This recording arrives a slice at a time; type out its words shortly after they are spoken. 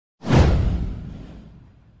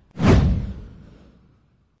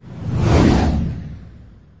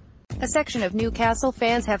A section of Newcastle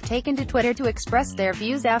fans have taken to Twitter to express their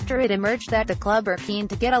views after it emerged that the club are keen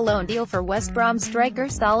to get a loan deal for West Brom striker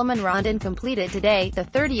Salomon Rondon completed today, the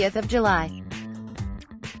 30th of July.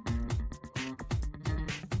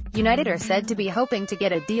 United are said to be hoping to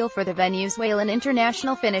get a deal for the Venezuelan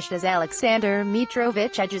international finished as Alexander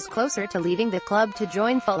Mitrovic edges closer to leaving the club to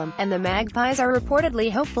join Fulham, and the Magpies are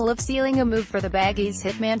reportedly hopeful of sealing a move for the Baggies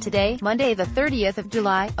hitman today, Monday the 30th of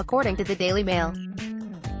July, according to the Daily Mail.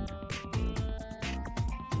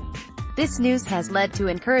 This news has led to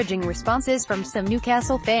encouraging responses from some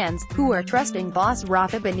Newcastle fans, who are trusting boss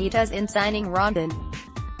Rafa Benitez in signing Rondon.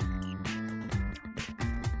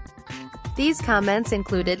 These comments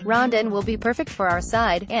included, "Rondon will be perfect for our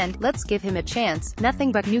side," and "let's give him a chance."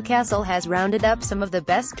 Nothing But Newcastle has rounded up some of the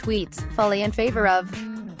best tweets, fully in favor of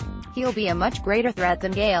 "he'll be a much greater threat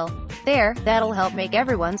than Gale. That'll help make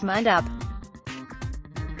everyone's mind up."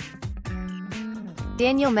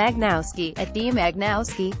 Daniel Magnowski, at D.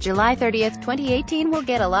 Magnowski, July 30th, 2018 will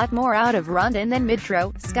get a lot more out of Rondon than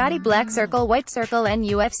Mitro, Scotty Black Circle White Circle and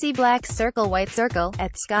UFC Black Circle White Circle,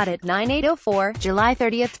 at Scott at 9804, July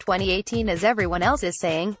 30th, 2018 As everyone else is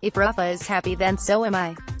saying, if Rafa is happy then so am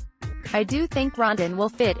I. I do think Rondon will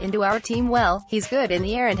fit into our team well, he's good in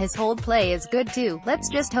the air and his hold play is good too, let's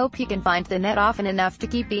just hope he can find the net often enough to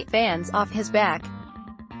keep the fans off his back.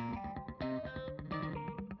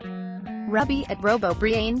 Robbie, at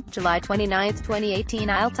RoboBrain, July 29, 2018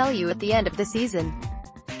 I'll tell you at the end of the season.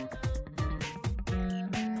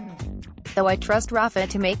 Though I trust Rafa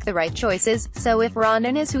to make the right choices, so if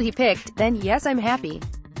Rondon is who he picked, then yes I'm happy.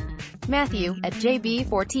 Matthew, at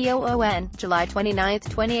JB4TOON, July 29,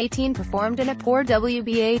 2018 performed in a poor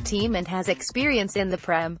WBA team and has experience in the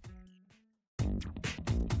Prem.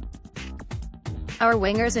 Our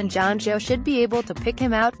wingers and John Joe should be able to pick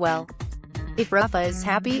him out well. If Rafa is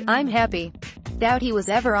happy, I'm happy. Doubt he was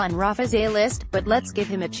ever on Rafa's A-list, but let's give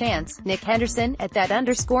him a chance. Nick Henderson, at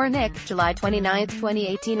 @Nick, July 29,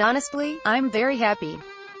 2018 Honestly, I'm very happy.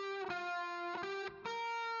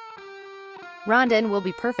 Rondon will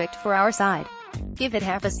be perfect for our side. Give it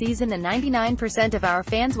half a season and 99% of our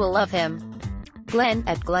fans will love him. Glenn,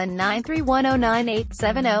 at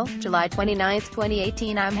Glenn9310980, July 29,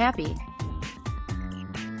 2018 I'm happy.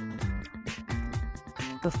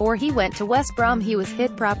 Before he went to West Brom he was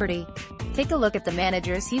hit property. Take a look at the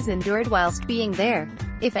managers he's endured whilst being there.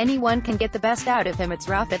 If anyone can get the best out of him it's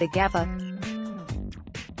Rafa the Gaffer.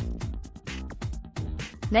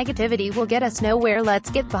 Negativity will get us nowhere,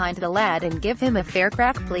 let's get behind the lad and give him a fair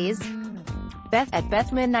crack please. Beth, at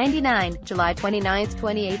Bethman99, July 29,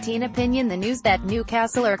 2018 Opinion The news that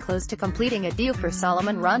Newcastle are close to completing a deal for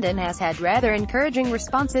Salomon Rondon has had rather encouraging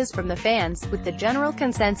responses from the fans, with the general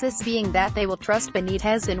consensus being that they will trust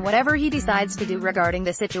Benitez in whatever he decides to do regarding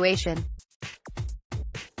the situation.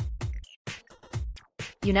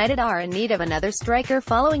 United are in need of another striker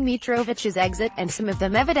following Mitrovic's exit, and some of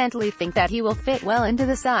them evidently think that he will fit well into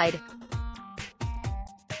the side.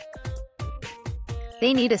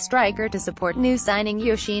 They need a striker to support new signing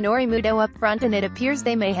Yoshinori Muto up front, and it appears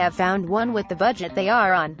they may have found one with the budget they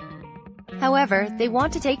are on. However, they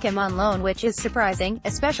want to take him on loan, which is surprising,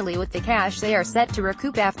 especially with the cash they are set to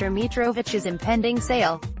recoup after Mitrovic's impending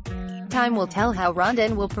sale. Time will tell how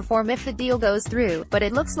Rondon will perform if the deal goes through, but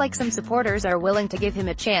it looks like some supporters are willing to give him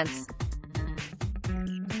a chance.